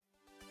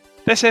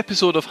This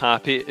episode of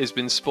Happy has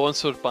been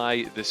sponsored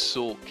by The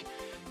Soak.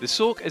 The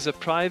Soak is a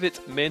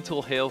private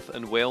mental health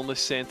and wellness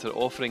centre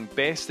offering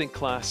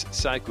best-in-class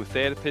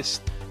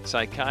psychotherapists,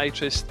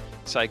 psychiatrists,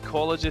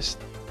 psychologists,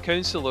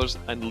 counsellors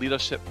and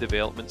leadership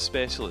development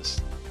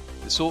specialists.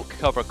 The Soak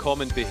cover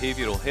common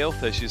behavioural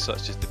health issues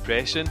such as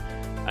depression,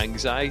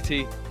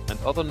 anxiety and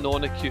other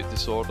non-acute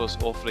disorders,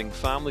 offering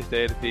family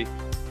therapy,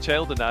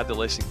 child and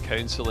adolescent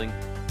counselling,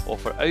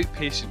 offer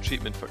outpatient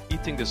treatment for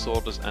eating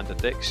disorders and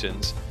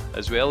addictions,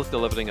 as well as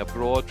delivering a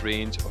broad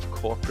range of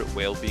corporate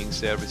wellbeing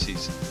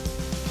services.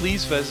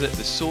 Please visit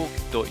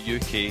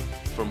thesoak.uk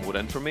for more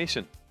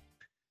information.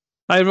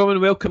 Hi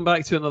everyone, welcome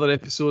back to another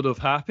episode of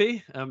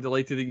Happy. I'm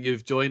delighted that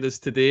you've joined us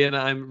today, and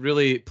I'm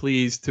really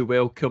pleased to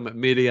welcome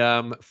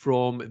Miriam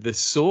from The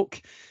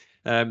Soak.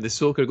 The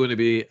Soak are going to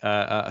be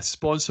a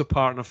sponsor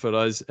partner for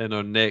us in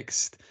our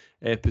next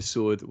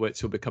episode,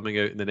 which will be coming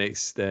out in the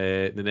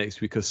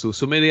next week or so.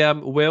 So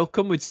Miriam,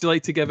 welcome. Would you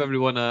like to give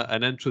everyone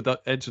an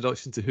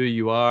introduction to who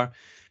you are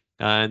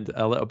and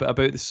a little bit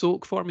about The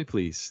Soak for me,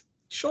 please?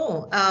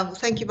 Sure.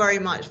 Thank you very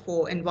much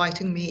for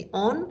inviting me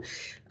on.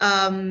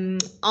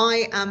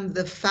 I am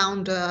the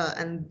founder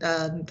and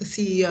the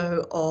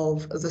CEO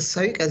of The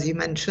Soak, as you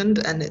mentioned,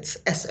 and it's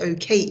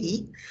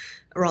SOKE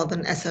rather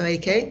than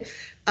SOAK,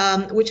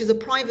 which is a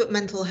private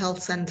mental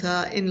health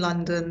centre in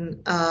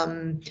London,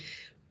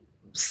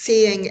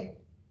 seeing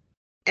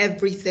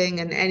everything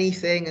and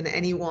anything and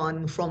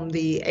anyone from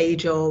the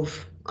age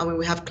of,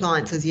 we have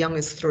clients as young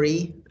as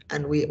 3,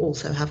 and we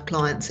also have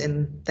clients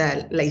in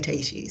their late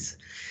 80s.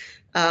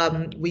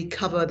 We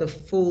cover the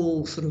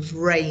full sort of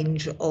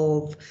range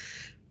of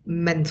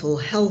mental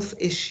health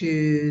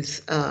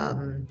issues,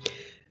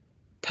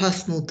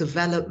 personal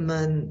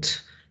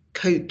development,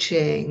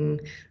 coaching,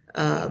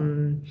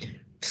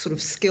 sort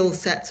of skill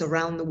sets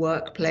around the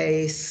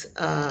workplace,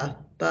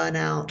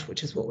 burnout,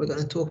 which is what we're going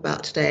to talk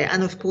about today.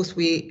 And of course,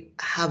 we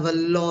have a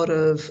lot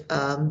of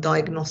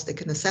diagnostic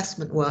and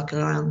assessment work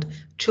around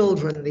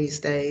children these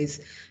days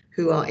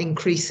who are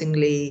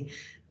increasingly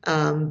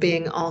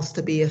being asked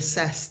to be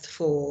assessed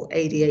for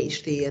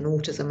ADHD and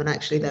autism, and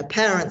actually their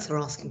parents are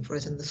asking for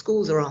it and the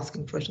schools are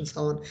asking for it and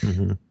so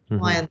on.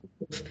 Try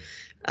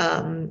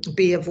and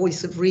be a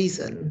voice of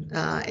reason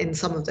in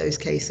some of those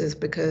cases,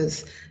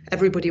 because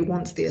everybody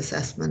wants the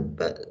assessment,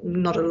 but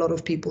not a lot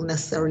of people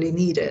necessarily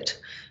need it.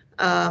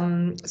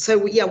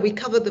 So yeah, we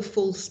cover the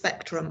full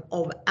spectrum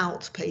of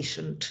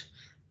outpatient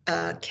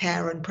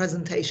care and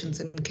presentations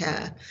in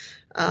care.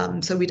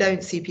 So we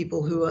don't see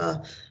people who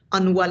are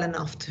unwell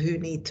enough who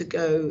need to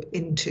go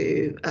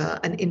into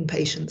an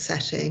inpatient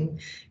setting.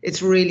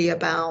 It's really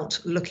about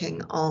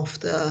looking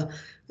after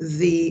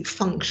the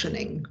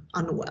functioning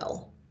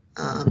unwell.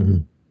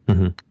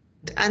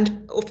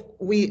 And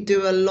we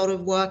do a lot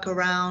of work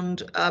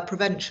around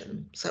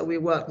prevention. So we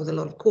work with a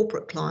lot of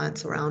corporate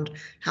clients around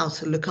how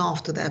to look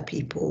after their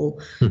people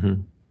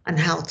and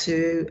how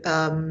to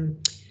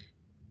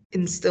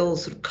instill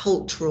sort of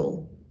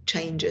cultural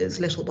changes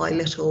little by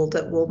little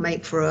that will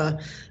make for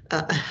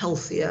a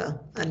healthier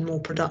and more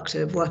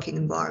productive working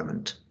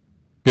environment.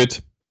 Good,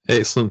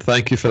 excellent.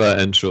 Thank you for that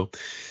intro.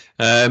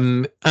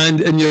 And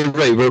you're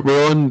right. We're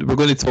going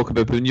to talk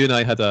about. When you and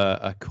I had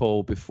a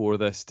call before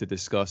this to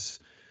discuss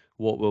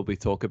what we'll be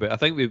talking about, I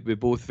think we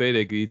both very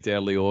agreed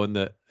early on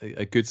that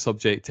a good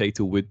subject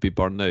title would be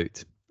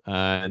burnout,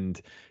 and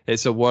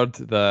it's a word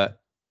that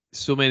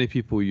so many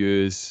people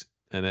use.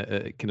 And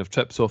it kind of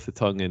trips off the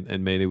tongue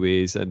in many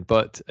ways.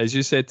 But as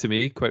you said to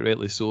me, quite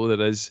rightly so,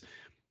 there is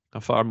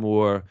a far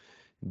more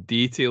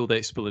detailed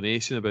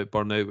explanation about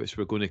burnout, which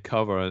we're going to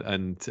cover.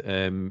 And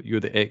you're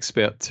the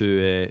expert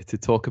to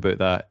talk about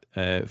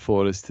that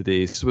for us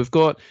today. So we've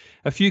got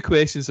a few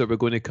questions that we're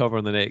going to cover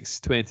in the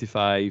next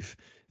 25,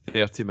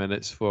 30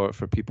 minutes for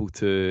people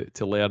to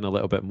learn a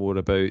little bit more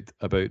about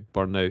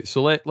burnout.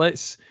 So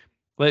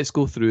let's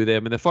go through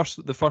them. And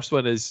the first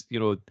one is,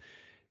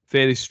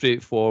 very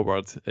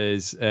straightforward,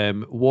 is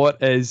what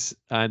is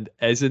and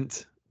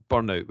isn't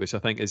burnout, which I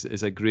think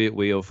is a great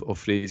way of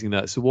phrasing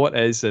that. So what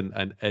is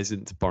and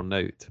isn't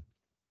burnout?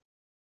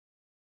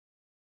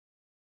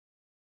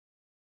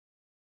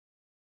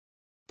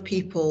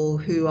 People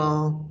who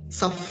are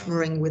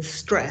suffering with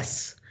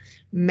stress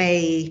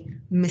may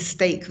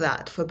mistake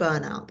that for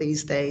burnout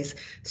these days.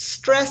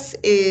 Stress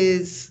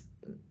is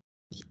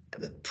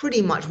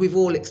pretty much, we've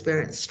all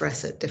experienced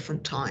stress at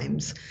different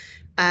times.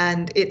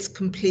 And it's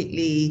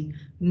completely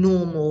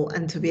normal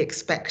and to be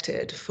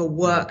expected for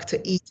work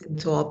to eat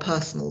into our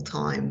personal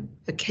time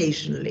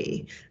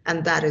occasionally.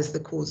 And that is the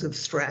cause of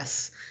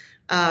stress.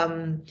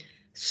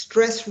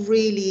 Stress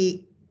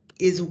really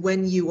is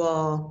when you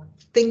are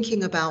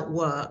thinking about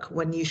work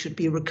when you should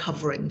be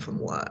recovering from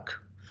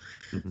work.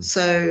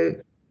 So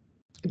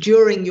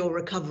during your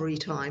recovery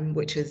time,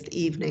 which is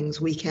evenings,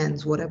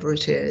 weekends, whatever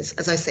it is,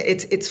 as I say,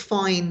 it's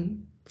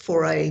fine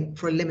for a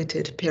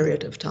limited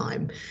period of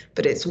time,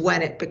 but it's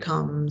when it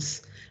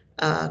becomes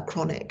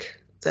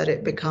chronic that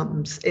it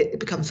becomes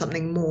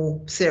something more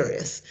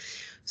serious.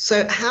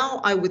 So how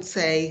I would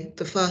say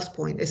the first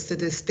point is to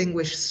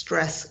distinguish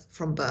stress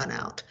from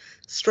burnout.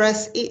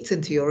 stress eats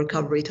into your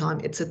recovery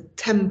time. It's a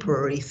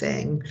temporary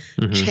thing.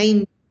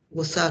 Change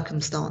your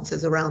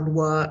circumstances around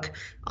work,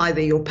 either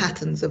your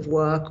patterns of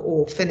work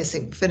or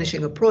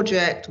finishing a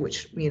project,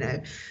 which, you know,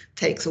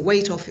 takes a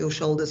weight off your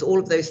shoulders, all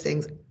of those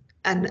things,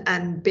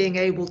 and being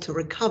able to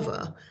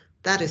recover,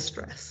 that is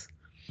stress.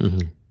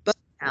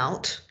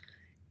 Burnout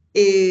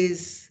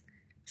is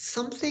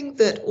something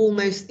that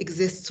almost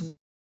exists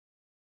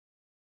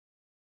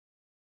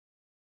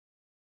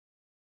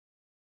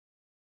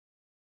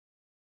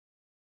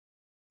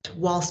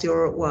whilst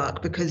you're at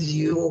work, because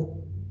you're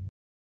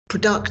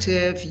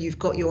productive, you've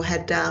got your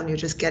head down, you're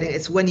just getting,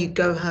 it's when you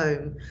go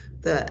home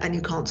and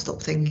you can't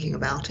stop thinking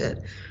about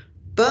it.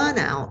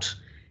 Burnout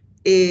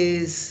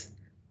is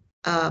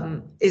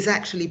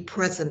actually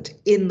present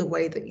in the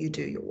way that you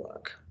do your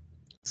work.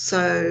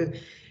 So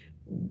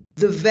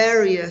the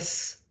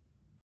various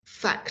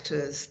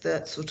factors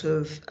that sort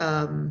of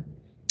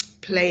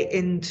play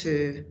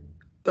into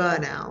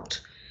burnout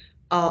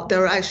are,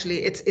 there are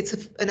actually, it's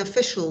an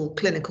official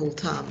clinical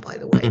term, by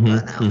the way,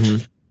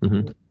 burnout.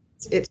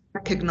 It's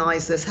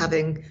recognized as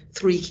having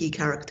 3 key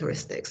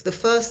characteristics. The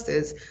first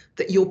is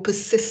that you're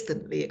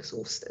persistently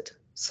exhausted.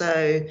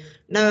 So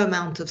no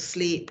amount of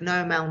sleep,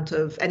 no amount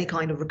of any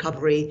kind of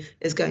recovery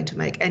is going to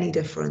make any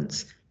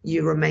difference.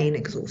 You remain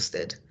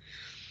exhausted.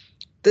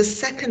 The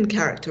second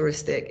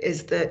characteristic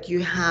is that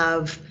you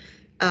have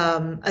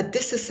a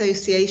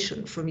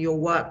disassociation from your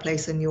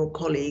workplace and your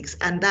colleagues,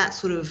 and that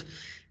sort of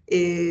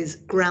is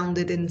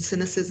grounded in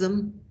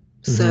cynicism.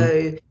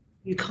 So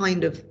you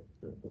kind of,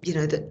 you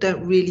know, that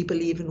don't really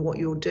believe in what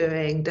you're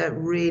doing, don't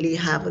really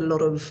have a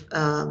lot of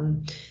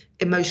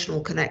emotional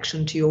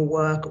connection to your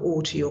work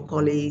or to your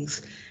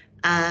colleagues,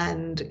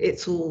 and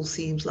it all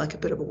seems like a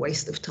bit of a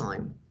waste of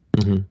time.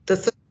 The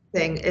third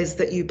thing is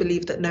that you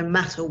believe that no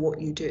matter what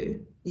you do,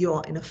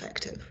 you're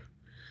ineffective.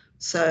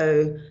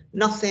 So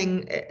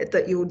nothing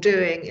that you're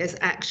doing is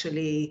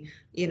actually,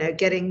 you know,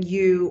 getting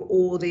you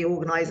or the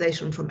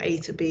organization from A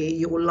to B.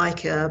 You're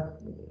like a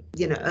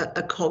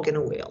cog in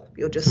a wheel.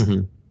 You're just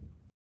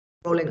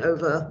rolling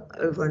over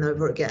and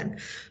over again.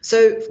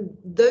 So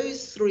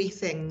those 3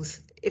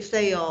 things, if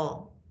they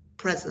are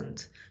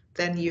present,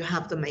 then you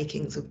have the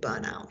makings of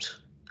burnout.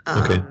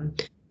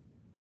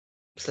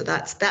 So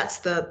that's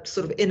the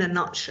sort of, in a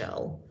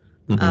nutshell,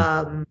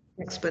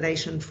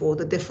 explanation for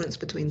the difference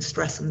between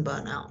stress and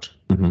burnout.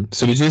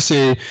 So would you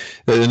say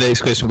that the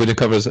next question we're going to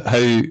cover is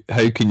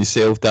how can you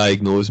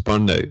self-diagnose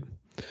burnout?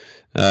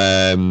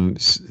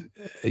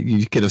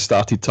 You kind of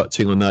started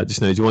touching on that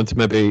just now. Do you want to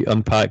maybe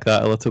unpack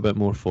that a little bit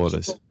more for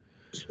us?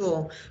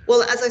 Sure.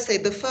 Well, as I say,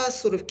 the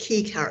first sort of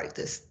key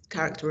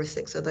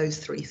characteristics are those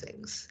 3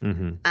 things.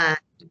 And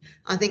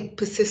I think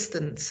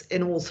persistence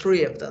in all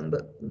 3 of them,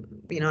 but,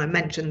 you know, I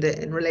mentioned it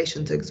in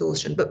relation to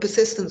exhaustion, but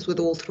persistence with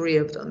all 3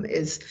 of them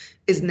is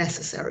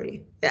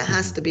necessary. It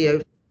has to be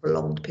over a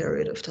prolonged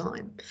period of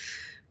time.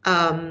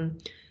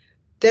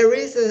 There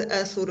is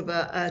a sort of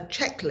a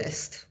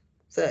checklist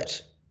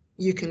that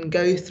you can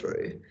go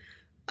through,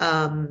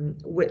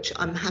 which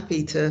I'm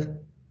happy to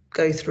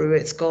go through.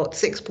 It's got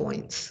 6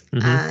 points,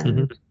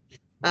 and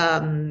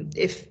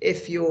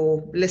if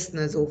your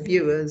listeners or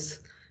viewers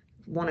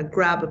want to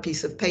grab a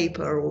piece of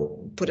paper or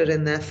put it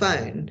in their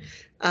phone,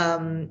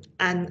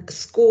 and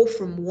score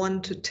from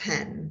 1 to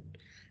 10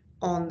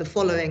 on the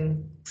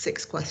following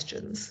 6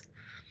 questions.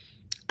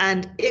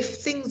 And if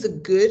things are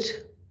good,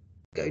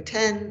 go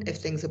 10. If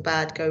things are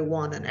bad, go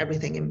 1, and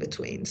everything in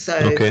between. So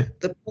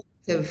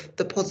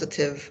the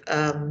positive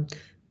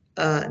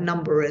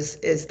number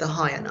is the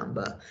higher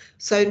number.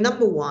 So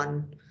number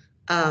 1,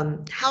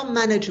 how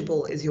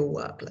manageable is your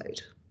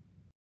workload?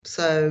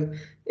 So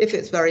if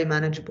it's very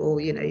manageable,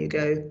 you know, you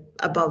go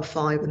above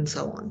 5 and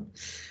so on.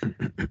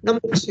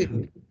 Number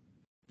 2,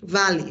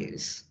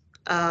 values.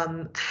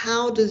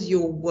 How does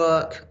your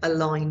work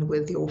align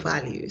with your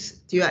values?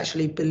 Do you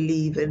actually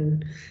believe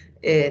in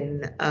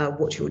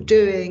what you're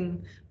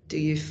doing? Do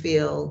you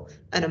feel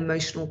an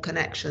emotional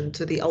connection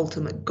to the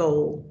ultimate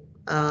goal,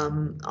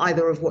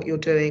 either of what you're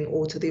doing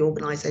or to the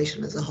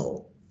organization as a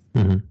whole?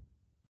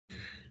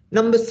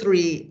 Number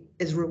 3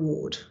 is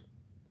reward.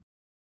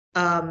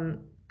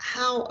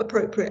 How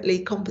appropriately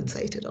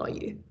compensated are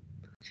you?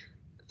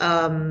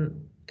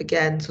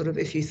 Again, sort of,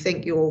 if you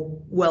think you're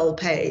well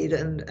paid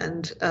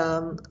and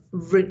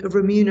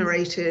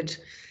remunerated,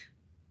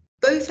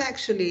 both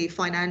actually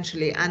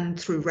financially and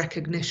through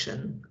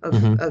recognition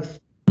of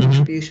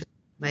contribution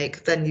you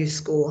make, then you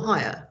score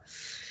higher.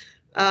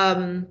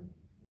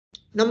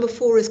 Number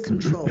 4 is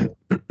control.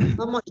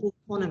 How much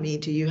autonomy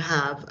do you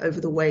have over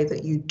the way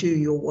that you do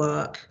your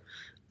work,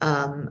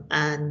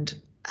 and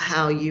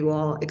how you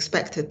are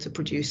expected to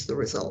produce the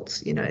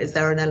results? You know, is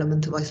there an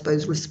element of, I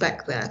suppose,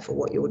 respect there for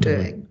what you're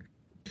doing?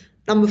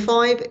 Number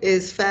 5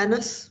 is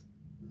fairness.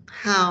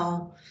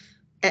 How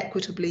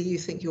equitably you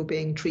think you're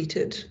being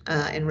treated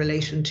in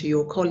relation to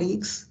your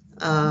colleagues.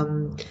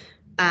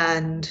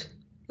 And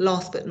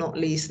last but not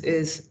least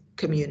is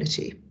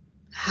community.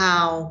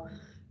 How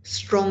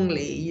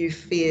strongly you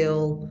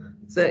feel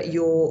that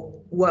your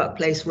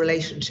workplace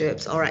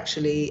relationships are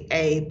actually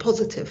a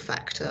positive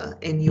factor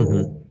in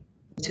your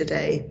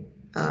today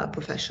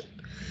profession.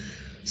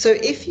 So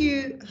if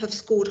you have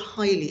scored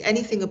highly,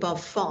 anything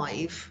above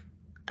 5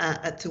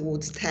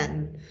 towards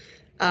 10,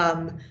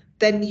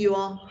 then you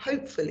are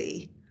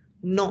hopefully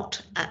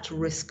not at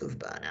risk of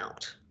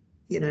burnout.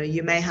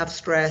 You may have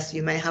stress,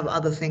 you may have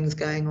other things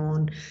going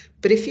on,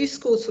 but if you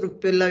score sort of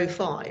below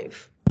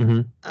 5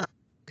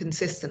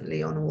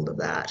 consistently on all of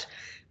that,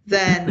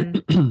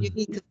 then you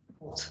need to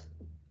start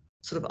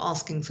sort of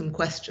asking some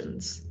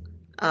questions.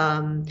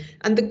 And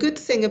the good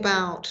thing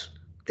about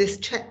this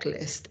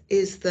checklist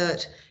is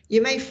that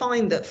you may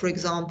find that, for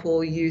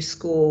example, you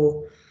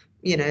score,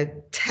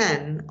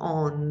 10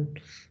 on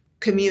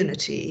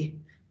community,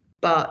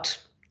 but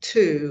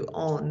 2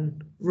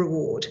 on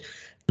reward.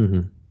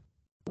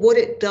 What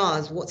it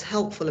does, what's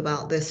helpful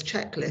about this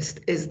checklist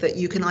is that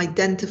you can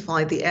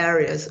identify the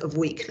areas of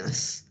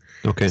weakness.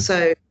 Okay.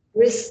 So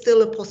there is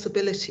still a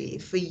possibility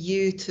for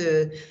you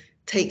to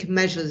take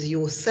measures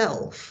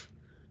yourself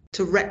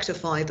to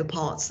rectify the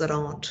parts that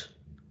aren't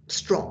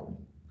strong.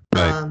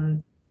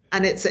 Right.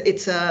 And it's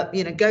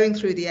going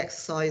through the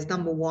exercise,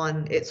 number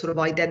one, it sort of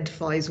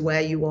identifies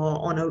where you are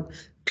on a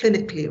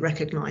clinically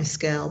recognized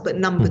scale. But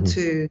number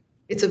two,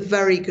 it's a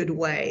very good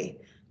way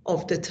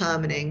of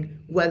determining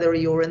whether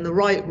you're in the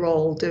right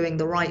role, doing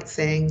the right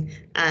thing,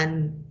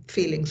 and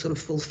feeling sort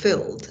of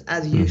fulfilled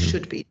as you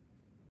should be.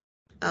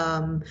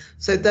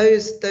 So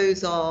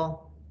those are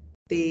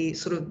the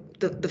sort of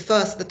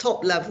the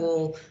top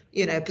level,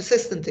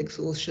 persistent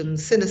exhaustion,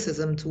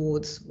 cynicism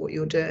towards what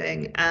you're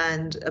doing,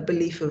 and a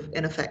belief of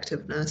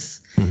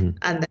ineffectiveness. And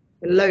then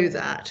below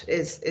that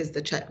is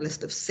the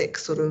checklist of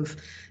 6 sort of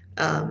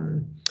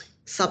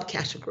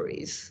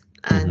subcategories,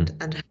 and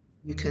how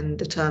you can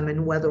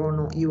determine whether or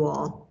not you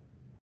are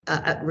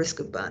at risk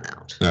of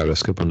burnout. At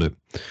risk of burnout.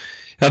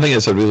 I think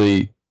it's a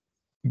really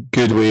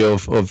good way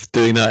of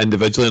doing that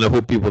individually, and I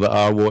hope people that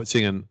are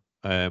watching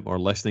and or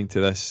listening to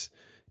this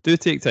do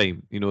take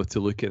time, to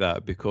look at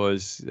that,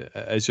 because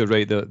as you're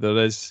right, there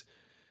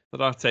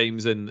are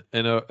times in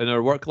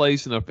our work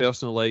lives, in our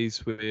personal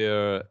lives,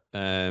 where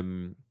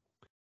it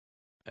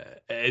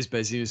is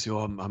busy. You say,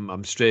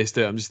 I'm stressed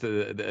out. I'm just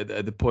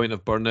at the point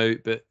of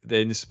burnout. But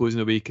then, I suppose, in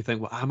a way, you could think,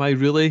 well, am I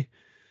really?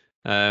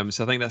 So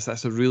I think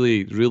that's a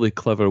really, really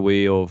clever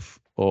way of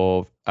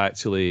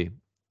actually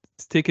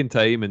taking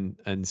time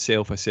and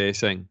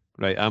self-assessing.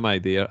 Right? Am I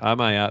there?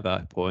 Am I at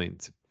that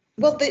point?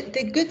 Well,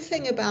 the good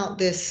thing about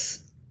this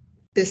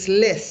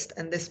list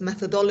and this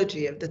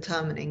methodology of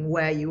determining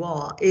where you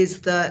are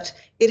is that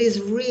it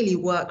is really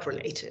work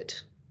related.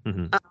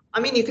 I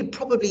mean, you could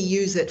probably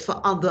use it for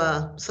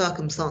other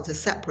circumstances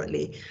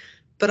separately,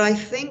 but I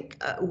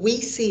think we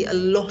see a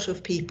lot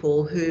of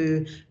people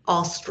who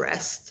are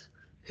stressed,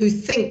 who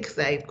think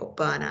they've got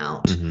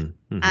burnout,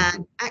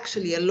 and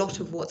actually a lot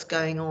of what's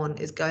going on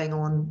is going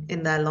on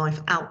in their life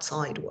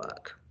outside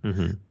work.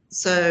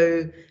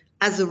 So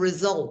as a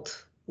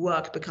result,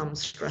 work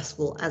becomes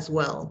stressful as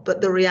well.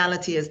 But the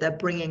reality is they're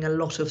bringing a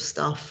lot of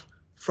stuff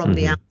from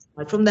the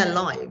outside, from their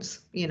lives.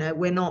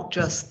 We're not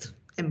just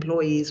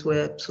employees,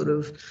 we're sort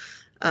of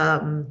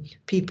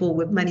people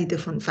with many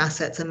different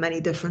facets and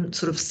many different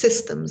sort of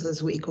systems,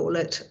 as we call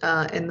it,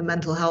 in the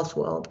mental health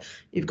world.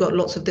 You've got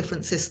lots of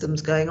different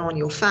systems going on,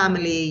 your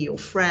family, your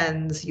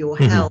friends, your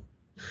health,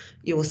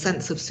 your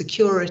sense of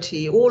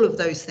security, all of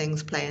those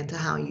things play into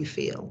how you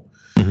feel.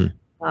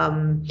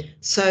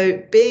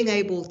 So being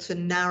able to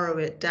narrow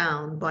it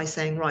down by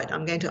saying, right,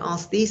 I'm going to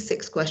ask these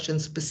 6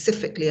 questions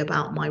specifically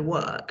about my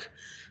work.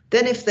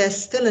 Then if there's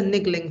still a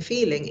niggling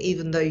feeling,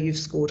 even though you've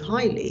scored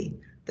highly,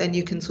 then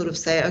you can sort of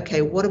say,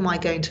 okay, what am I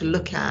going to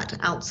look at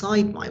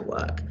outside my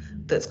work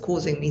that's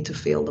causing me to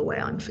feel the way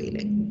I'm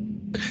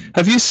feeling?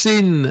 Have you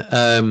seen,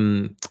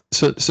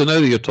 so now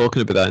that you're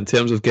talking about that, in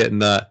terms of getting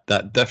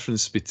that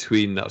difference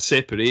between, that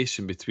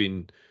separation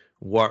between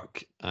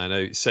work and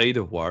outside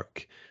of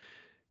work,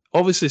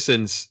 obviously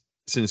since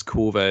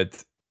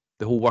COVID,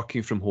 the whole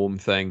working from home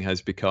thing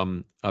has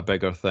become a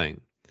bigger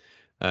thing.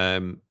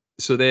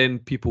 So then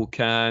people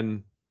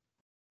can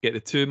get the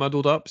two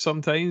muddled up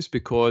sometimes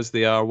because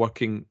they are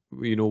working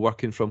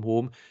from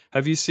home.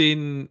 Have you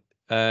seen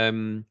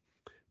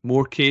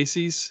more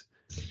cases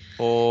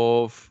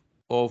of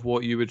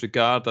what you would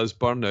regard as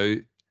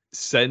burnout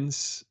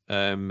since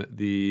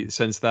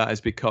that has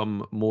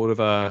become more of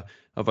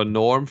a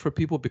norm for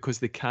people because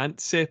they can't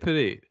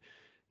separate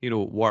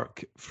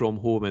work from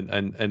home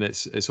and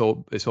it's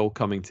all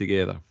coming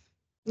together?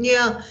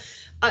 Yeah,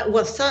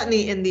 well,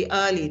 certainly in the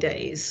early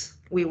days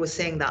we were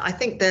seeing that. I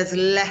think there's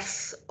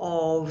less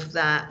of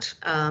that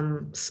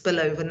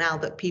spillover now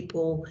that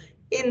people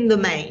in the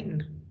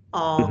main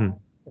are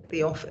at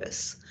the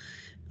office.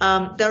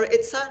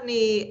 It's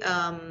certainly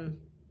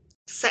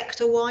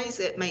sector-wise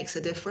it makes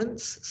a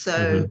difference.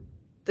 So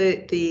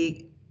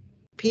the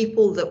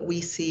people that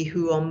we see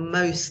who are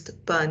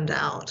most burned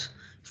out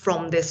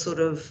from this sort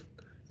of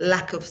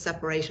lack of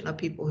separation are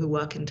people who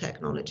work in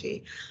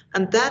technology.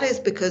 And that is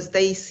because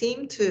they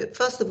seem to,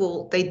 first of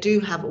all, they do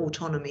have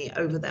autonomy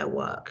over their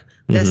work.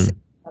 They're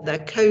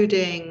They're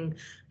coding,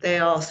 they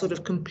are sort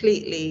of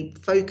completely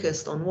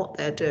focused on what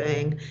they're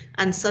doing,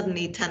 and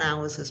suddenly 10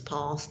 hours has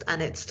passed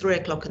and it's 3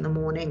 o'clock in the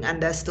morning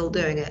and they're still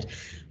doing it.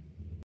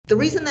 The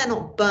reason they're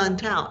not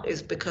burnt out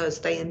is because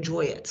they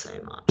enjoy it so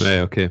much. Right,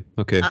 okay.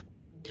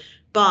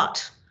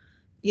 But,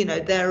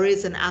 there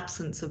is an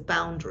absence of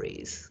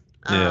boundaries.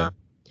 Yeah,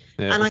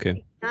 and okay.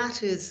 I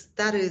think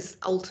that is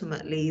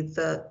ultimately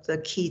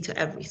the key to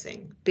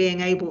everything.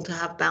 Being able to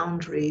have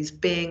boundaries,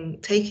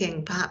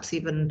 taking perhaps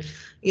even,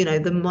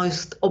 the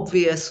most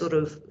obvious sort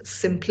of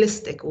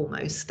simplistic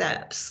almost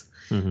steps.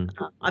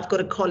 Mm-hmm. I've got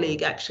a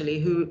colleague actually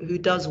who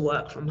does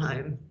work from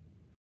home,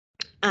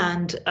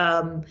 and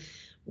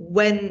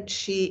when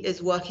she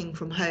is working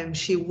from home,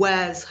 she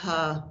wears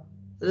her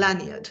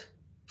lanyard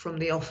from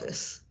the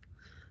office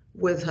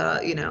with her,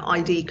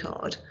 ID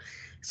card,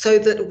 so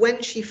that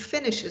when she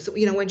finishes,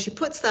 when she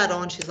puts that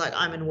on, she's like,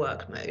 I'm in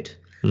work mode.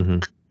 Mm-hmm.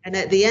 And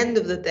at the end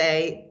of the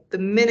day, the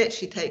minute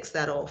she takes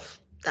that off,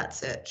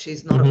 that's it.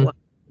 She's not Mm-hmm. at work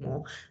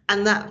anymore.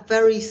 And that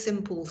very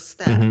simple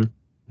step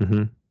Mm-hmm.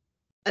 Mm-hmm.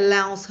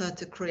 allows her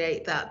to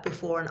create that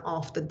before and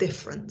after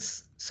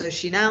difference. So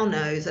she now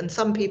knows, and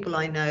some people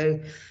I know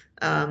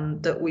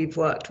that we've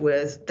worked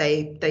with,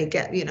 they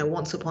get,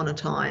 once upon a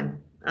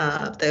time,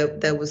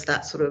 there was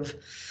that sort of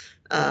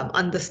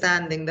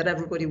understanding that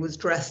everybody was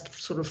dressed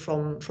sort of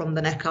from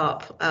the neck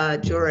up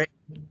during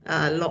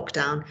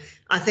lockdown.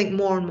 I think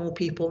more and more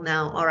people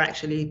now are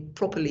actually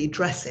properly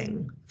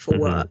dressing for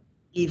work,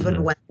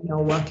 even when they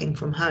are working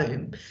from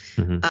home.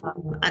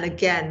 And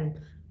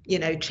again,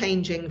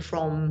 changing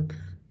from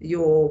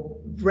your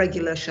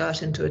regular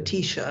shirt into a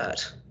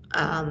t-shirt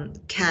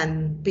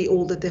can be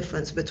all the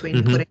difference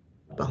between putting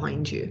it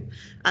behind you.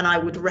 And I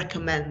would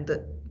recommend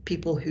that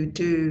people who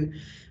do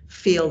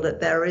feel that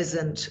there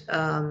isn't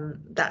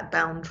that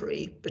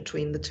boundary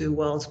between the two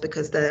worlds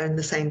because they're in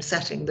the same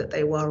setting that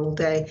they were all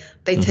day,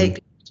 they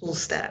take little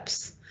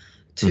steps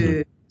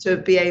to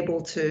be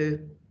able to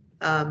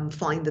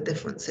find the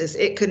differences.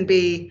 It can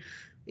be,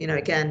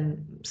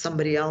 again,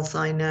 somebody else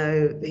I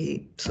know,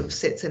 he sort of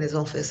sits in his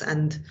office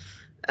and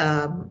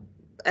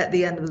at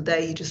the end of the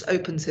day, he just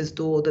opens his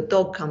door, the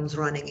dog comes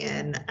running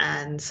in,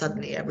 and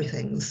suddenly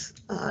everything's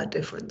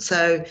different.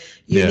 So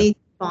you need to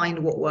find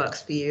what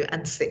works for you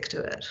and stick to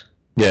it.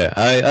 Yeah,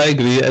 I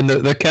agree. And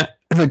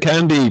there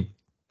can be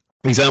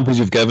examples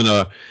you've given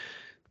are,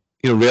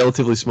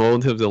 relatively small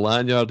in terms of the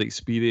lanyard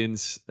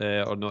experience,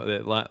 or not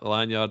the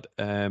lanyard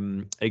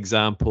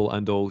example,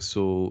 and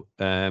also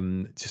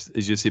just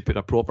as you say, putting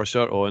a proper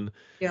shirt on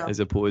as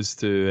opposed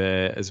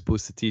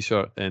to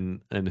t-shirt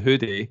and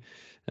hoodie.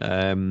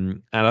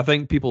 And I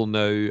think people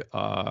now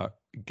are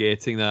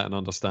getting that and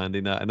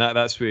understanding that, and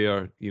that's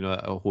where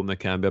at home there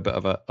can be a bit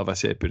of a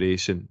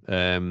separation.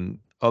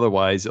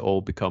 Otherwise, it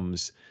all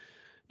becomes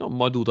not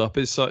muddled up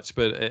as such,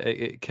 but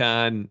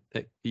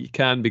you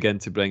can begin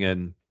to bring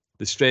in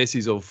the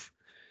stresses of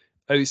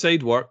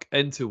outside work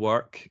into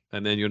work,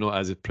 and then you're not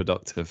as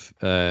productive,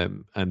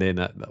 and then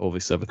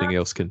obviously everything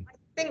else can.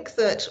 I think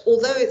that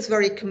although it's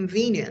very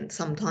convenient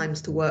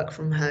sometimes to work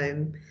from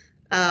home,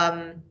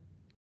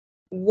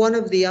 one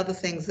of the other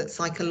things that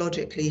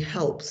psychologically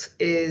helps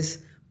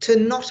is to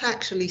not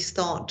actually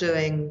start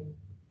doing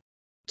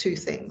two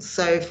things.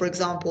 So, for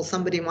example,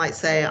 somebody might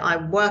say,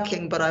 I'm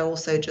working, but I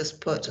also just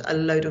put a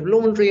load of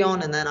laundry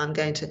on, and then I'm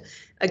going to,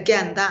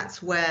 again,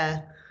 that's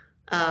where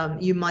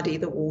you muddy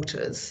the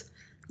waters.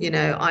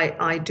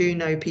 I do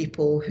know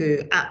people who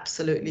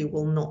absolutely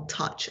will not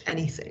touch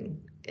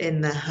anything in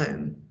their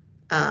home,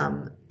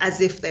 as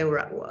if they were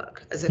at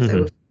work, as if they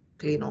were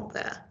physically not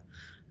there.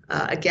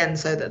 Again,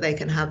 so that they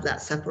can have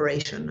that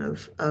separation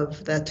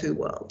of their two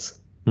worlds.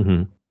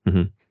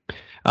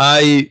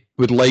 I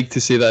would like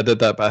to say that I did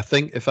that, but I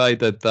think if I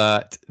did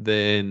that,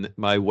 then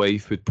my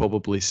wife would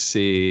probably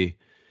say,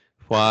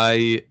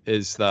 why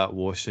is that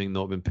washing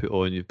not been put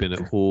on? You've been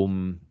at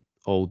home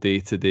all day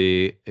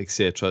today,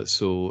 etc.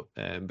 So,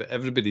 but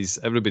everybody's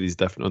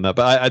different on that.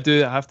 But I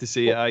do have to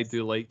say, I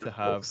do like to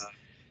have,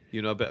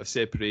 a bit of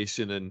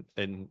separation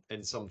in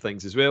some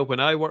things as well. When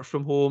I work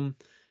from home,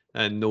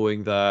 and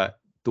knowing that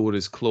door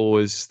is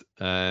closed,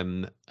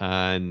 and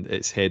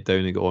it's head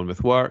down and get on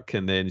with work,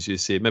 and then as you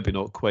say, maybe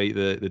not quite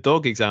the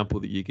dog example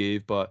that you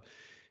gave, but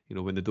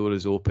when the door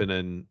is open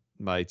and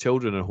my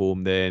children are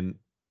home, then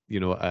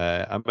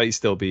I might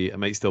still be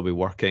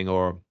working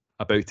or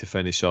about to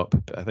finish up.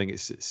 But I think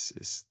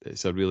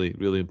it's a really,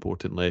 really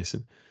important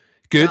lesson.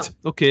 Good. Yeah.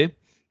 Okay.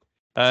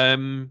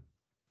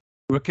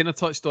 We're kind of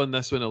touched on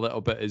this one a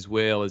little bit as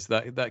well. Is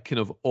that kind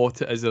of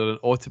is there an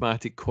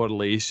automatic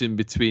correlation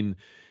between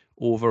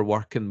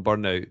overwork and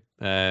burnout?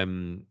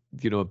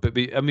 But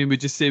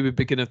would you say we've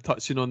been kind of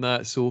touching on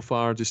that so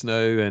far just now?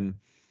 And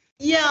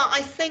yeah,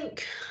 I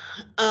think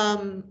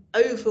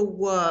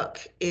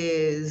overwork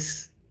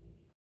is.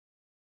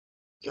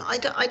 I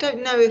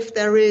don't know if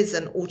there is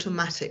an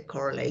automatic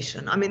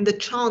correlation. I mean, the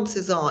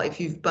chances are, if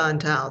you've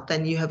burnt out,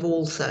 then you have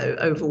also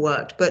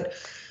overworked. But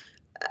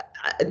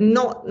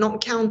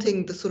not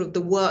counting the sort of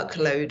the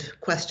workload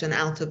question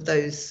out of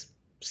those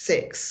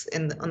 6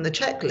 on the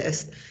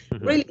checklist,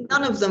 really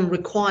none of them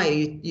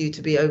require you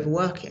to be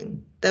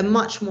overworking. They're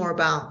much more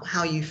about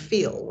how you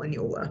feel when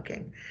you're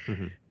working.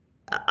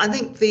 I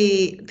think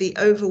the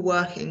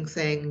overworking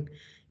thing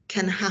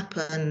can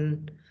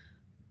happen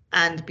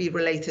and be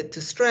related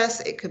to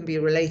stress. It can be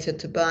related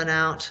to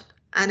burnout,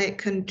 and it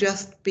can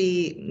just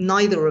be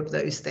neither of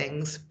those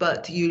things,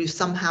 but you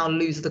somehow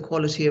lose the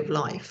quality of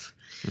life.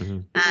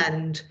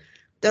 And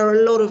there are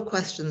a lot of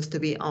questions to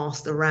be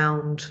asked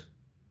around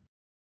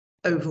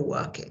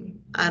overworking.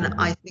 And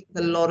I think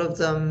a lot of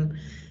them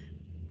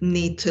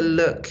need to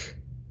look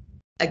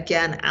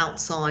again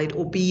outside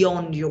or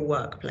beyond your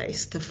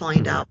workplace to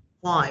find out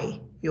why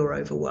you're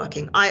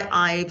overworking.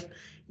 I've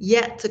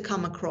yet to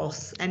come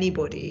across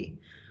anybody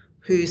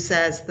who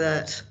says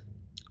that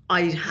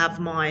I have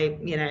my,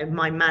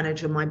 my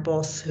manager, my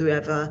boss,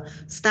 whoever,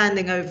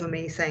 standing over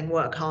me saying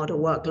work harder,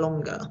 work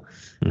longer.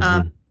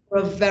 There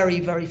are very,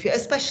 very few,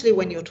 especially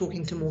when you're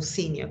talking to more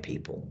senior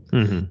people.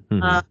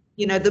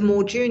 The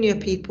more junior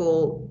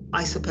people,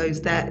 I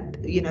suppose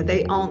that,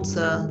 they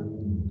answer,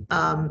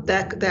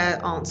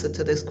 their answer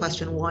to this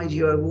question, why do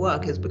you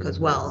overwork, is because,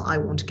 well, I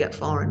want to get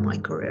far in my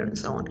career and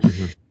so on.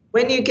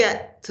 When you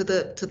get to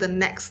the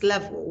next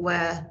level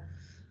where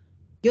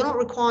you're not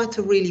required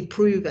to really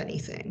prove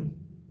anything,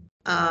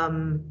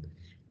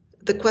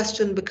 the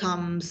question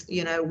becomes,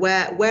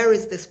 where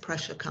is this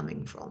pressure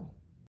coming from?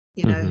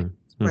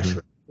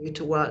 Pressure you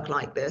to work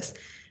like this.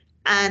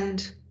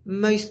 And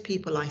most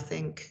people, I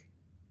think,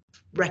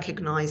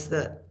 recognize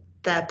that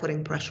they're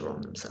putting pressure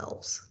on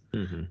themselves.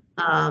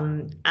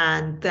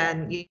 And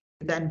then you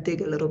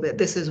dig a little bit.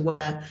 This is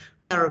where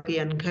therapy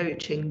and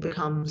coaching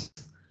becomes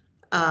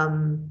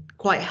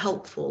quite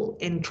helpful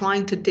in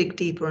trying to dig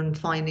deeper and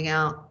finding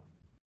out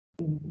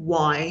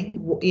why,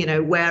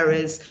 where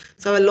is.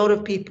 So a lot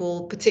of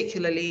people,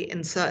 particularly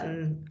in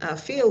certain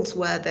fields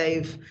where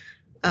they've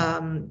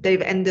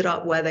ended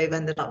up where they've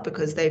ended up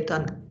because they've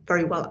done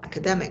very well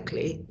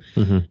academically,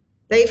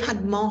 they've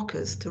had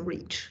markers to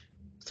reach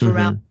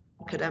throughout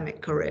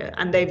academic career,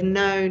 and they've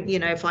known,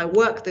 if I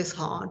work this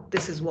hard,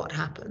 this is what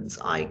happens.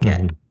 I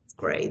get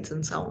grades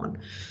and so on.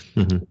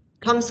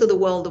 Comes to the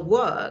world of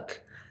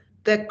work,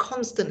 they're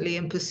constantly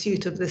in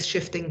pursuit of this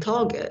shifting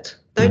target.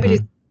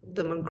 Nobody's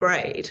them a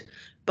grade,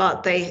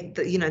 but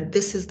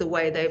this is the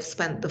way they've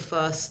spent the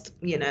first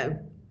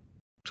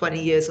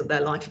 20 years of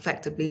their life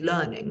effectively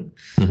learning,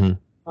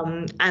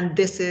 and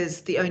this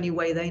is the only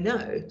way they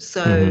know.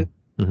 So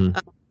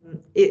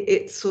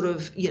it's sort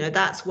of,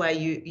 that's where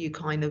you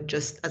kind of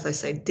just, as I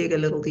say, dig a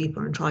little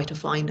deeper and try to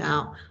find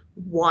out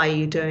why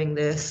you're doing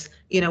this,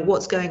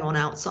 what's going on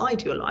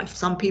outside your life.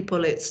 Some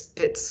people it's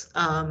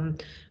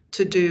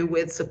to do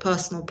with the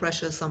personal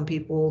pressure. Some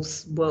people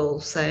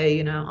will say,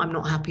 I'm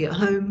not happy at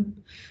home,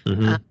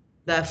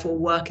 therefore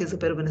work is a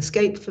bit of an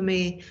escape for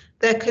me.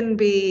 There can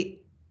be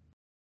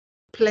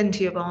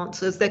plenty of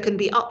answers. There can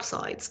be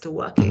upsides to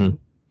working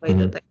the way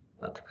that they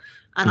work.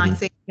 And I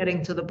think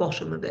getting to the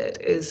bottom of it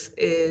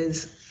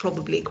is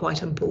probably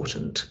quite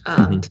important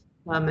to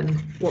determine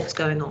what's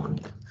going on.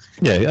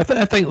 Yeah,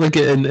 I think like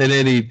in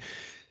any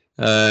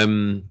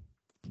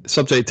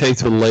subject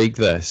title like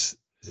this,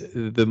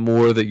 the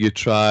more that you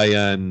try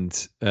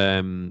and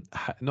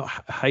not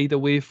hide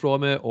away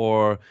from it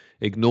or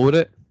ignore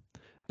it,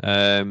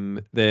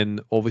 then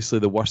obviously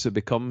the worse it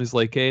becomes.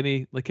 Like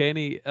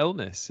any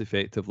illness,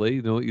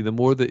 effectively, the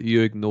more that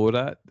you ignore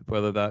it,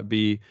 whether that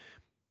be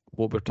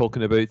what we're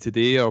talking about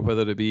today, or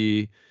whether it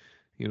be,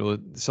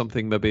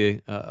 something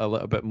maybe a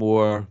little bit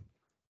more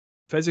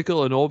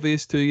physical and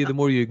obvious to you, the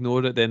more you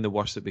ignore it, then the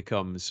worse it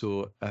becomes.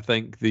 So I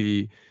think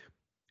the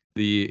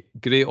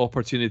great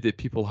opportunity that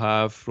people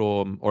have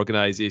from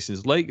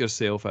organisations like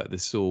yourself at the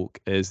Soak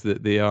is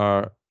that they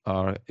are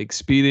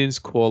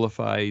experienced,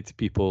 qualified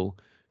people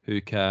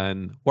who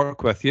can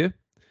work with you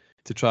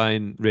to try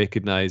and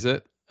recognise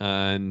it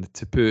and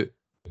to put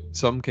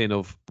some kind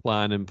of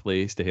plan in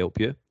place to help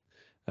you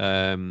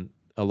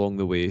along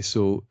the way.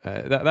 So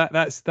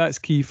that's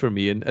key for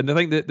me. And I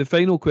think that the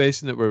final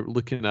question that we're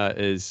looking at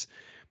is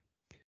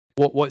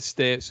what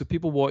steps. So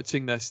people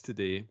watching this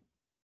today,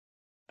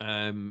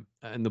 and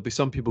there'll be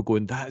some people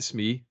going, "That's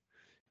me.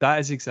 That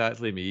is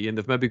exactly me," and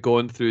they've maybe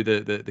gone through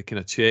the kind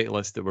of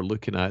checklist that we're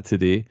looking at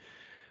today.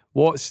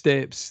 What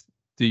steps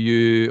do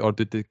you or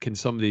can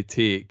somebody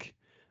take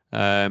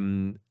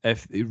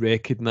if they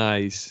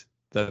recognise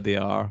that they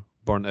are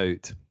burnt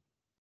out?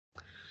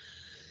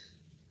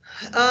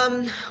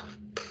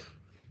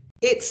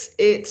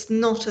 It's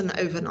not an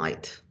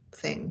overnight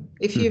thing.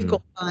 If you've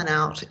got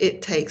burnout,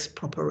 it takes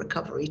proper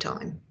recovery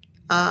time.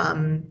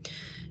 I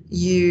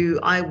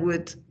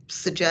would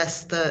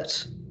suggest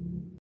that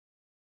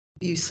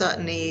you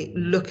certainly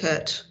look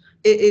at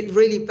it.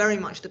 Really very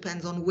much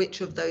depends on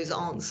which of those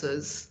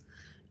answers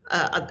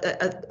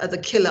are the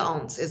killer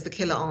answer. Is the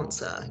killer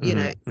answer,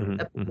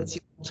 because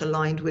you're not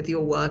aligned with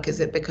your work?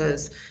 Is it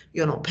because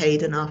you're not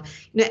paid enough?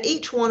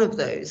 Each one of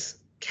those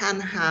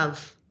can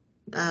have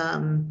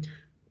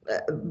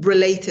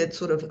related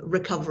sort of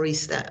recovery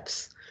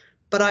steps.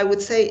 But I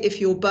would say if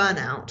you're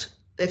burnout,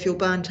 if you're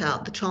burnt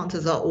out, the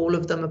chances are all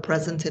of them are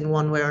present in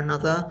one way or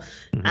another.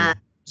 And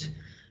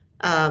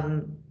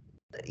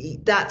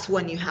that's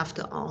when you have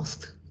to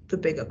ask the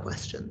bigger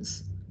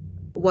questions.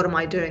 What am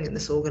I doing in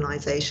this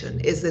organization?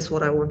 Is this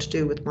what I want to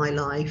do with my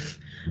life?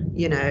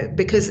 You know,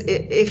 because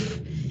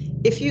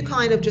if you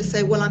kind of just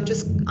say, well, I'm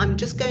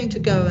just going to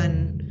go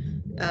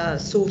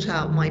and sort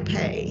out my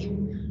pay,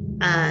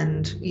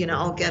 and you know,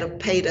 I'll get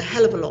paid a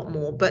hell of a lot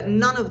more, but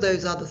none of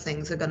those other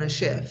things are going to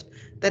shift,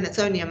 then it's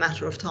only a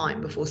matter of time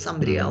before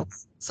something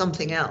else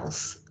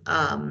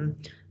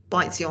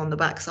bites you on the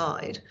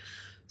backside.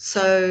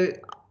 So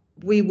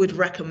we would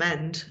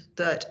recommend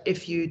that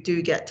if you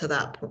do get to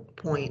that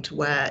point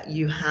where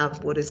you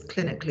have what is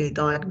clinically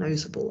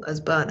diagnosable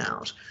as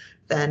burnout,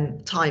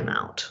 then time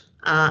out.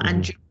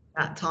 And during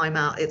that time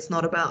out, it's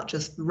not about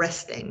just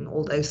resting,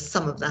 although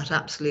some of that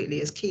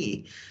absolutely is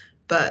key,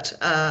 but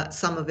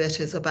some of it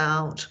is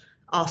about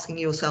asking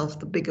yourself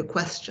the bigger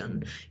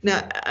question, you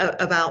know,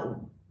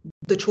 about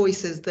the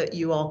choices that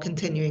you are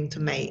continuing to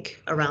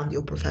make around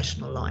your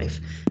professional life.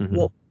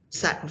 What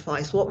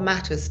sacrifice, what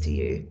matters to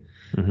you,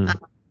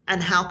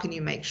 and how can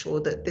you make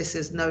sure that this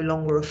is no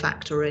longer a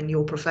factor in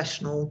your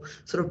professional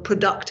sort of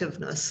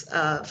productiveness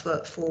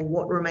for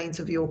what remains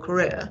of your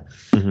career.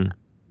 And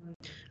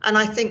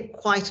I think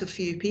quite a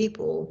few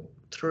people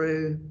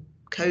through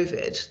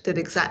COVID did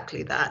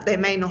exactly that. They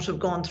may not have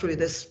gone through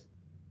this,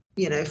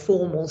 you know,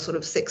 formal sort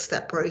of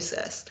 6-step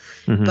process,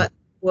 but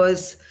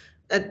was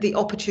the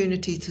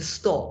opportunity to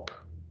stop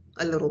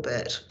a little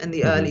bit in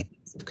the early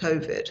days of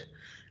COVID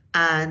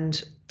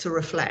and to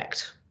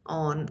reflect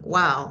on,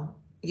 wow,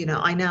 you know,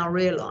 I now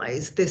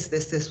realize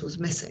this was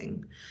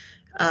missing,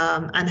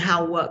 and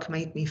how work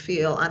made me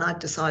feel. And I've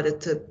decided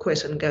to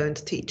quit and go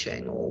into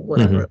teaching or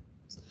whatever.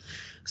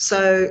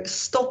 So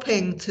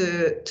stopping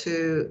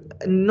to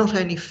not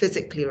only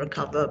physically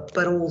recover,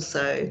 but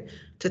also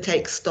to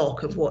take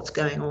stock of what's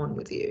going on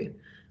with you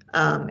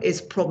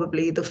is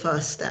probably the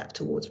first step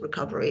towards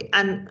recovery.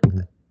 And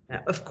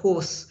of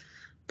course,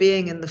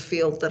 being in the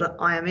field that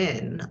I am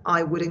in,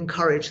 I would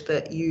encourage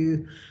that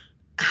you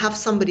have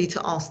somebody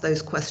to ask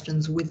those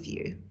questions with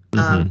you.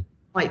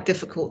 Quite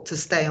difficult to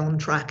stay on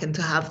track and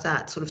to have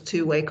that sort of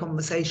two-way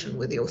conversation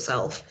with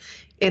yourself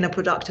in a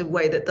productive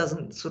way that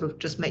doesn't sort of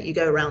just make you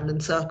go around in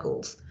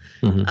circles.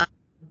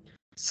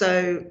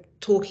 So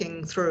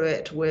talking through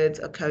it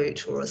with a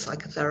coach or a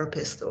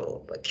psychotherapist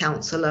or a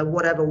counselor,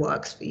 whatever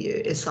works for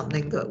you, is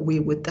something that we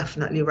would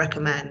definitely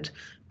recommend,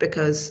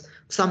 because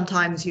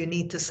sometimes you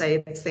need to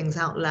say things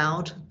out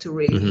loud to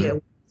really hear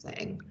what you're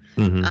saying.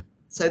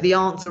 So the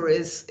answer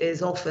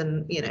is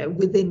often, you know,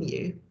 within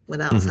you,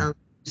 without sounding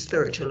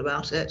spiritual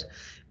about it,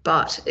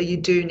 but you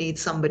do need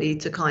somebody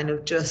to kind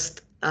of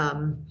just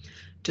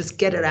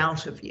get it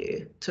out of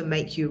you to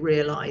make you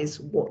realize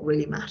what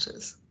really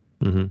matters.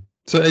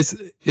 So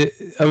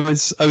I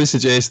would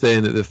suggest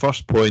then that the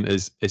first point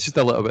is it's just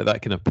a little bit of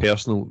that kind of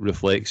personal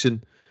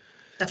reflection.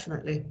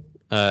 Definitely.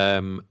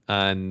 And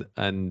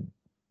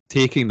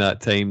taking that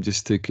time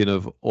just to kind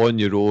of on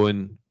your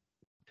own,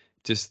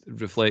 just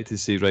reflect and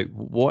say, right,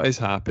 what is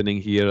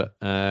happening here?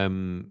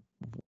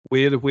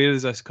 Where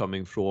is this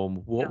coming from?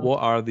 What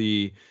are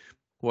the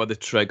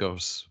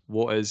triggers?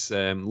 What is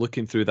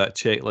looking through that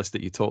checklist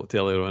that you talked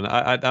earlier on?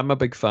 I'm a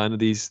big fan of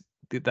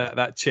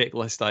that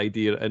checklist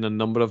idea in a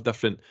number of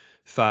different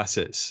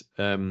facets,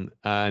 and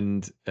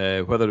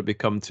whether it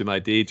become to my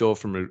day job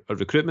from a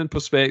recruitment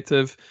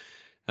perspective.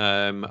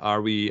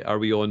 Are we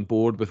on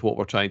board with what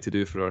we're trying to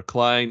do for our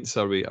clients?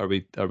 Do we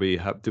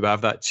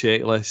have that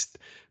checklist?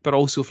 But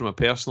also from a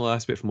personal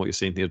aspect, from what you're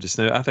saying here just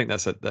now, I think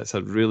that's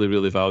a really,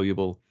 really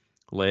valuable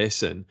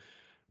lesson.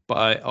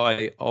 But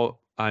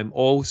I'm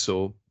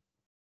also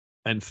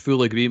in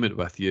full agreement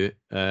with you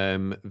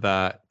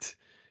that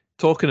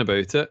talking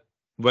about it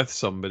with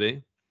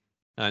somebody,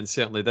 and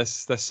certainly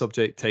this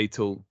subject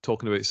title,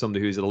 talking about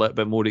somebody who's a little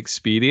bit more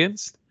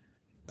experienced,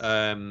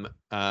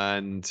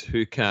 and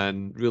who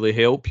can really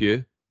help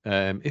you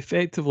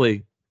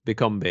effectively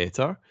become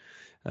better,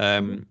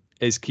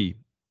 is key.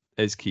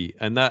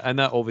 And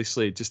that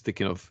obviously, just to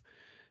kind of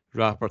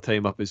wrap our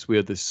time up, is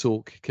where the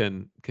soak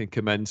can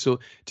come in. So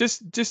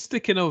just to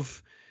kind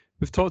of,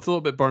 we've talked a little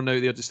bit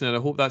burnout there just now, and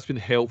I hope that's been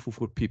helpful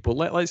for people.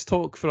 Let's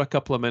talk for a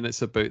couple of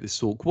minutes about the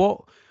soak.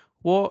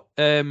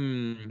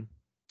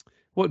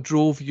 What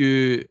drove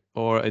you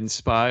or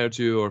inspired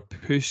you or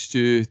pushed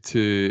you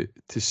to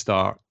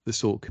start the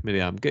soak,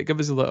 Miriam? Give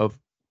us a bit of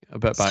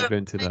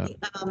background to that.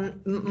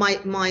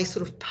 My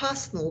sort of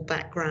personal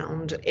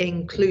background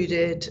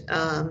included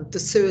the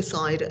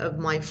suicide of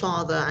my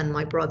father and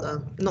my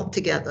brother, not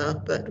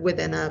together, but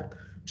within a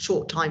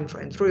short time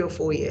frame, 3 or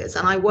 4 years.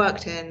 And I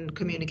worked in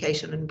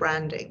communication and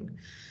branding.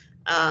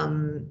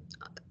 And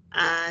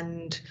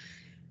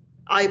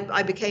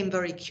I became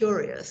very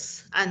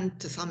curious, and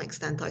to some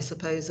extent, I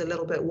suppose, a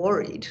little bit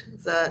worried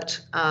that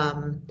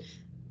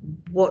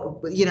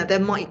there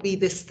might be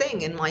this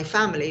thing in my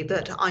family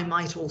that I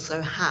might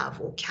also have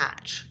or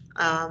catch.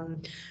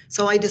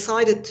 So I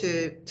decided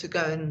to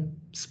go and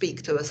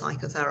speak to a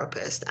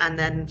psychotherapist, and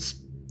then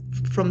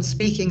from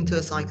speaking to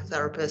a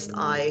psychotherapist,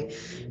 I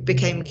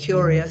became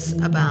curious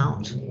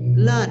about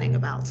learning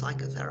about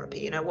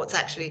psychotherapy. What's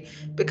actually,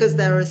 because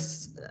there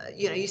is,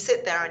 you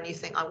sit there and you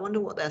think, I wonder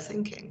what they're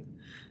thinking.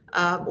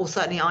 Or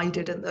certainly I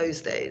did in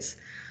those days.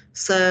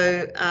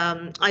 So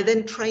I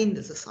then trained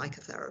as a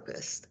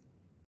psychotherapist.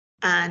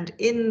 And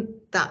in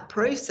that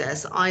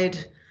process,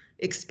 I'd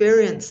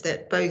experienced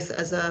it both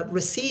as a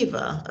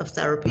receiver of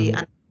therapy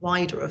and a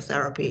provider of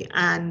therapy.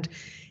 And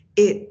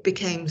it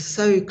became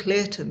so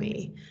clear to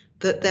me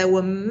that there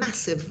were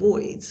massive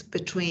voids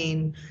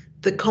between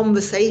the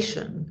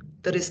conversation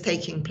that is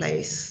taking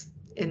place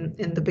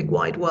in the big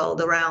wide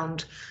world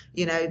around,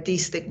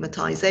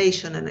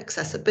 destigmatization and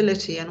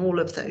accessibility and all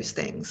of those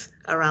things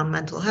around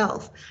mental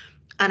health,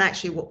 and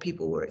actually what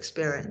people were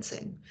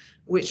experiencing,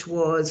 which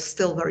was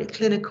still very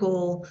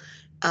clinical.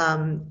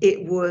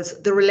 It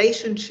was the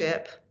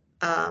relationship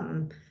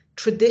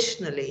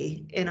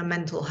traditionally in a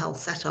mental health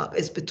setup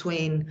is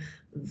between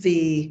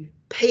the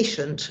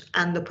patient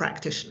and the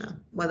practitioner,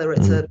 whether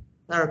it's a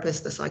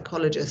therapist, a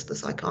psychologist, a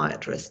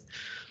psychiatrist.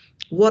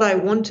 What I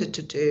wanted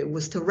to do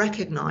was to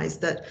recognize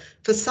that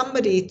for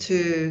somebody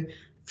to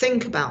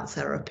think about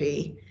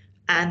therapy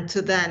and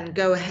to then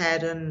go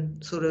ahead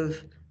and sort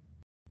of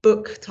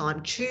book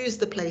time, choose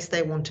the place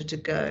they wanted to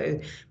go,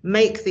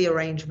 make the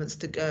arrangements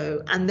to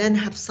go, and then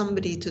have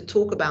somebody to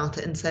talk about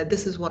it and say,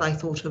 this is what I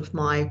thought of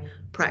my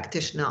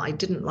practitioner. I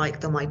didn't like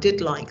them. I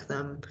did like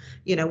them.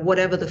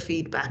 Whatever the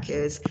feedback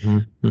is.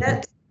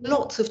 That's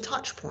lots of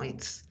touch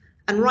points.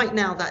 And right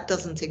now that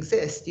doesn't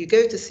exist. You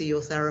go to see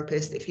your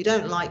therapist. If you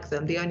don't like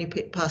them, the only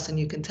person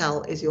you can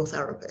tell is your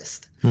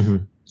therapist,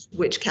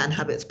 which can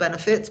have its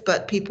benefits,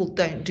 but people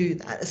don't do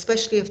that,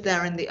 especially if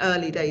they're in the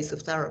early days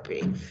of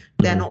therapy.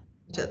 They're not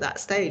at that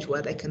stage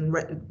where they can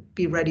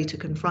be ready to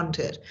confront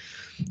it.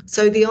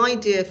 So the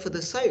idea for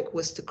the SOAK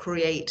was to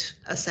create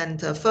a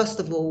centre, first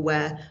of all,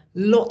 where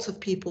lots of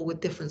people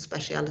with different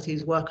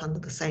specialities work under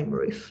the same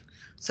roof.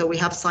 So we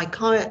have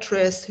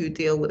psychiatrists who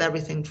deal with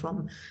everything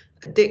from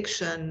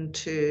addiction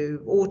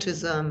to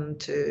autism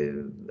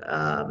to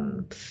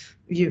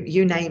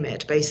you name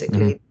it,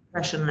 basically,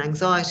 depression and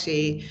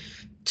anxiety,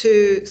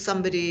 to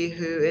somebody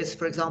who is,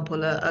 for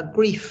example, a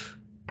grief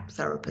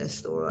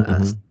therapist or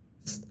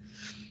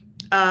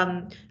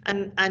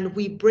and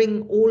we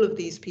bring all of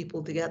these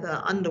people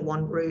together under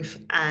one roof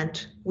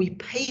and we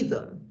pay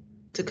them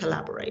to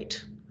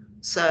collaborate.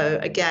 So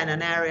again,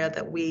 an area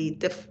that we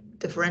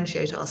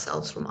differentiate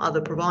ourselves from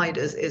other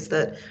providers is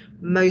that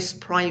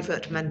most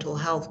private mental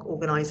health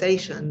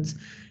organizations,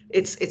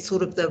 it's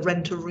sort of the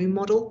rent-a-room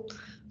model.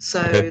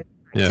 So the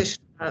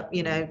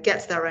practitioner,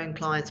 gets their own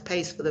clients,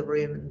 pays for the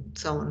room, and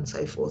so on and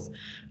so forth.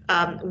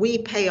 We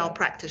pay our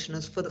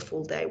practitioners for the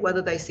full day,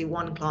 whether they see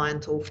one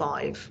client or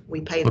 5,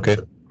 we pay them for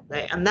the full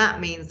day. And that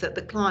means that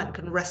the client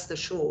can rest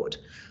assured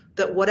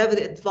that whatever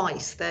the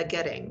advice they're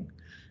getting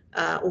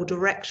or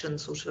direction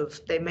sort of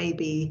they may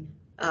be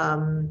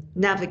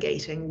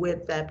navigating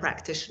with their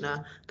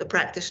practitioner, the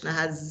practitioner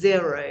has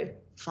zero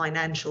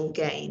financial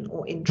gain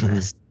or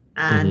interest.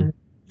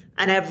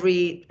 And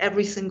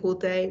every single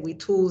day we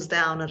tools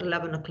down at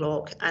 11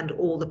 o'clock and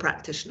all the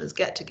practitioners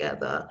get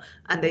together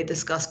and they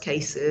discuss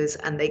cases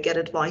and they get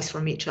advice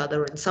from each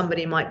other. And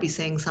somebody might be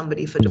seeing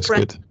somebody for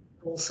depression,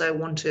 also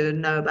want to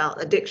know about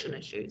addiction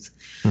issues.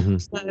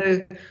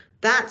 So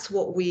that's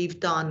what we've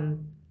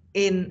done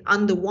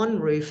under one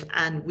roof,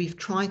 and we've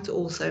tried to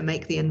also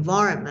make the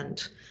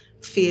environment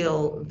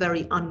feel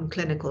very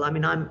unclinical. I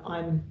mean,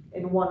 I'm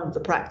in one of the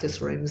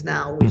practice rooms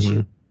now, which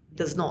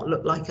does not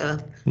look like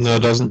a... No, it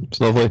doesn't. It's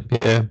lovely.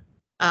 Yeah.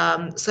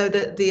 So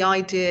the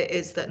idea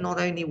is that not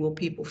only will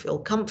people feel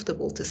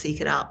comfortable to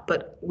seek it out,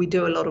 but we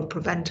do a lot of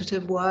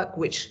preventative work,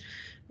 which,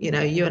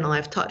 you and I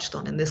have touched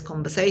on in this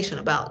conversation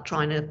about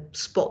trying to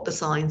spot the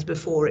signs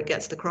before it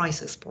gets to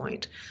crisis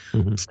point.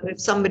 So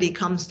if somebody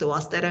comes to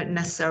us, they don't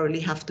necessarily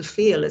have to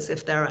feel as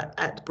if they're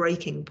at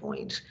breaking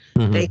point.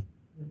 They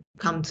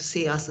come to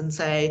see us and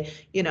say,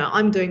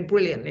 I'm doing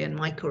brilliantly in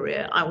my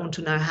career. I want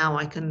to know how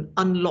I can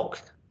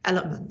unlock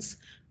elements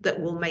that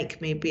will make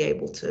me be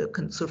able to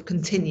sort of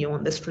continue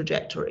on this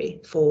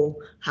trajectory for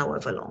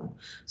however long.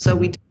 So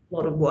we do a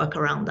lot of work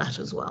around that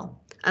as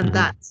well. And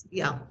that's,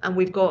 and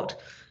we've got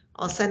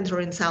our centre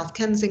in South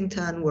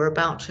Kensington. We're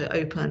about to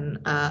open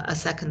a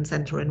second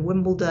centre in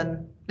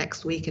Wimbledon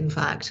next week, in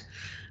fact.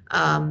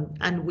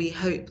 And we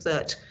hope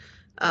that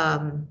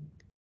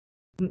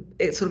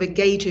it's sort of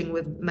engaging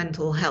with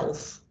mental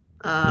health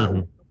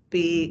will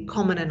be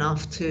common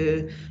enough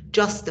to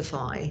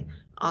justify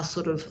are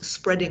sort of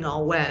spreading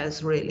our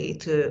wares really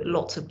to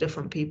lots of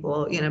different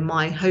people.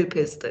 My hope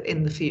is that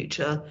in the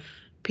future,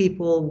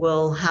 people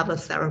will have a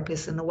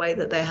therapist in the way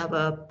that they have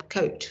a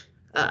coach.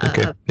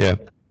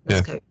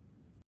 Coach.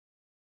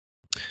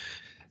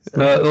 So,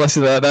 no,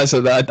 listen,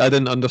 I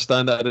didn't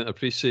understand that. I didn't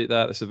appreciate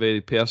that. It's a very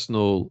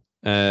personal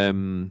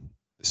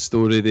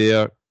story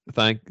there.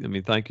 Thank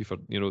you for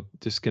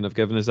just kind of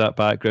giving us that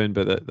background,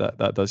 but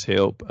that does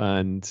help.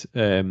 And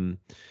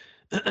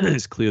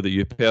it's clear that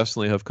you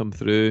personally have come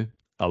through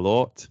a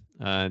lot,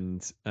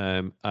 and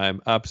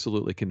I'm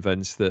absolutely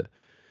convinced that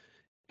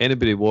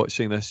anybody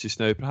watching this just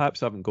now perhaps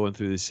haven't gone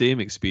through the same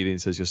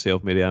experience as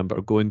yourself, Mary-Ann, but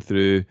are going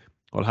through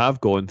or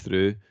have gone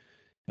through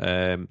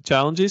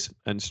challenges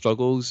and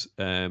struggles,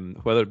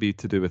 whether it be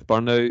to do with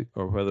burnout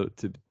or whether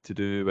to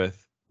do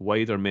with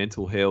wider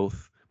mental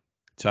health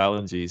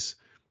challenges,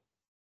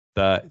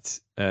 that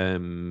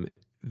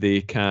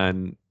they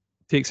can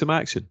take some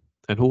action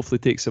and hopefully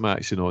take some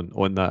action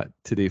on that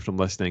today from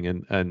listening,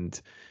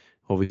 and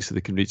obviously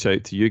they can reach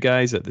out to you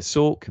guys at the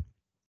SOAK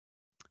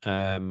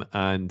and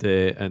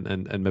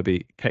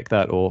maybe kick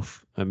that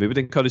off, and we would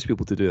encourage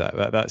people to do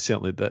that. That's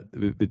certainly, that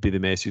would be the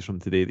message from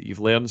today, that you've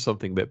learned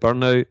something about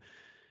burnout,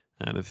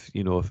 and if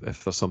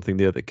there's something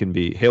there that can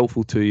be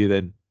helpful to you,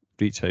 then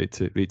reach out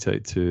to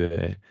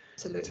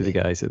the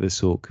guys at the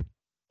SOAK.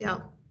 Yeah.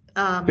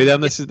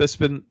 Mary-Ann,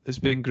 it's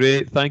been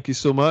great. Thank you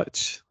so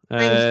much.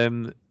 I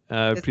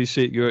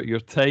appreciate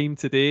your time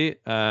today.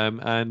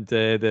 And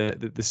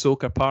the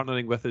SOAK are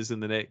partnering with us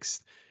in the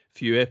next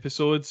few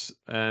episodes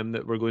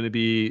that we're going to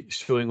be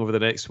showing over the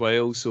next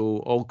while. So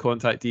all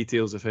contact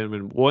details, if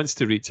anyone wants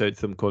to reach out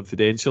to them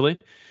confidentially,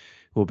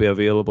 will be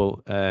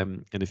available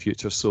in the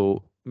future.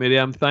 So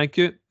Mary-Ann, thank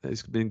you.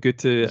 It's been good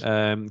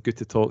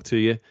to talk to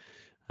you,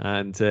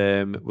 and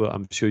well,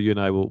 I'm sure you and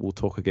I will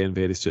talk again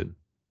very soon.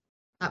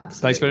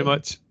 Absolutely. Thanks very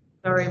much.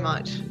 Very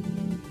much.